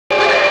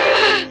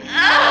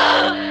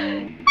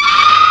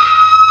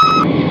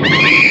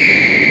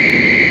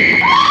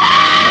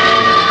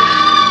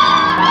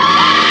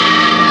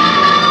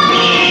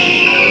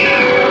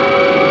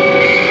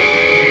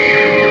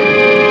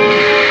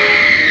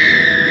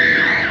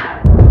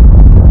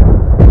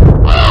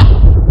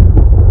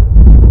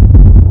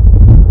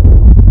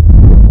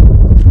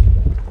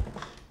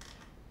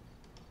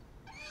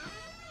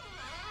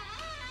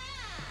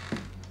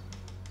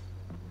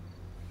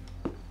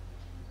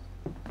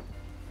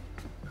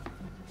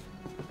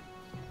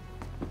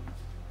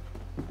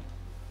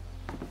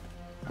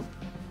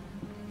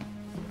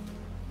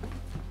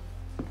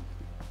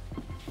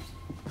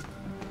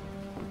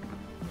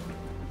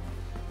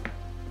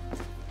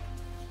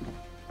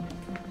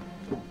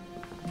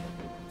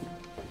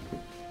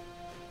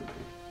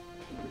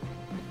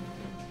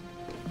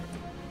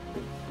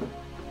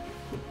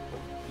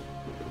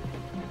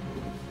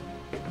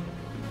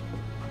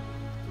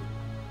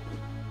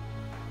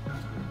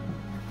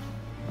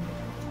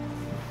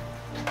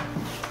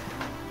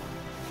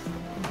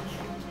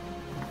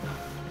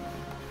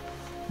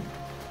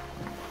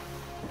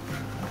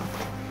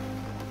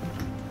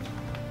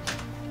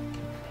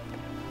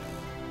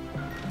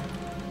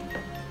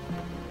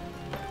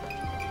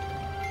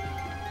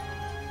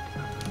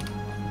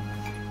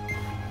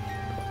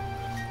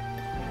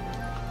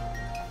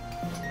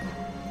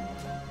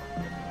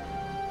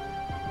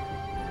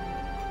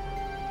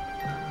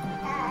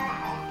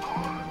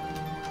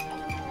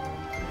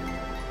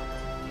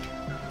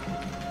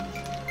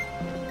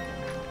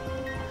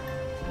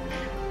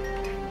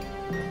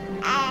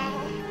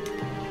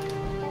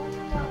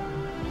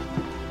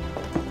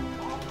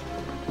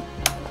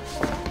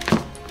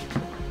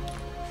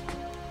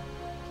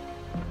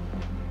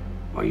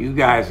you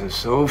guys are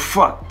so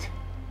fucked.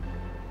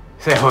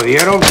 Se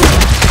jodieron.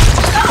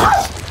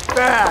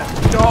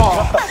 Bad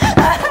dog.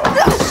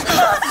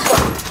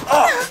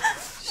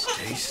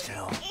 Stay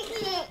still.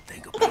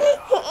 Think about it.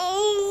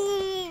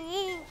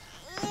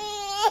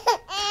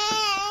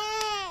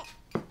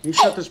 Can you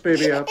shut this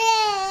baby up?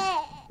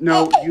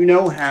 No, you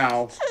know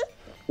how.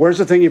 Where's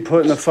the thing you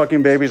put in the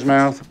fucking baby's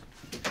mouth?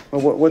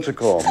 Well, what's it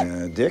called?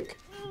 Dick?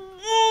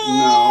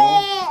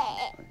 No.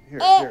 Here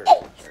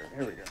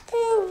we go.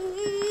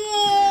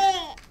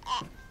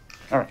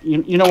 All right,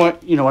 you know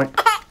what?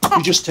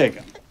 You just take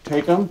him.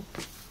 Take him.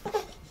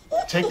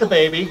 Take the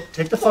baby.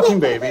 Take the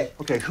fucking baby.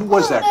 Okay, who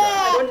was that guy?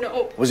 I don't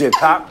know. Was he a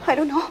cop? I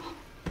don't know.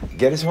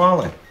 Get his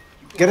wallet.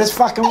 Get his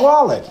fucking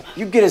wallet.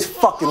 You get his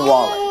fucking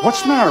wallet.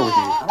 What's the matter with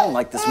you? I don't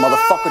like this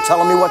motherfucker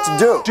telling me what to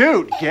do.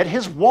 Dude, get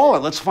his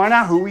wallet. Let's find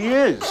out who he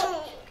is.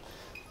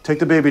 Take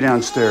the baby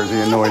downstairs. He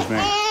annoys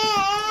me.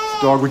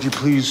 Dog, would you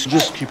please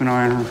just keep an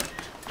eye on her?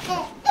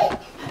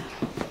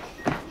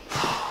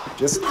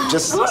 Just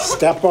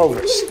step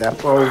over.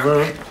 Step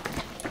over.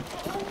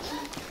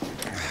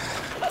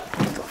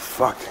 What the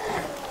fuck?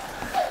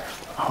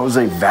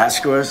 Jose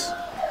Vasquez?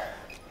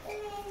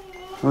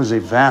 Jose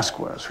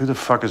Vasquez? Who the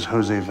fuck is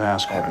Jose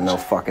Vasquez? I have no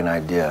fucking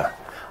idea.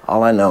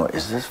 All I know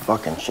is this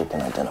fucking shit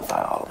can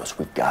identify all of us.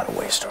 We've got to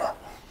waste her.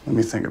 Let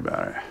me think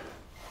about it.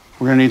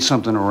 We're gonna need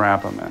something to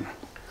wrap him in.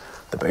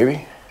 The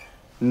baby?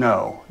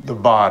 No, the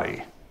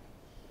body.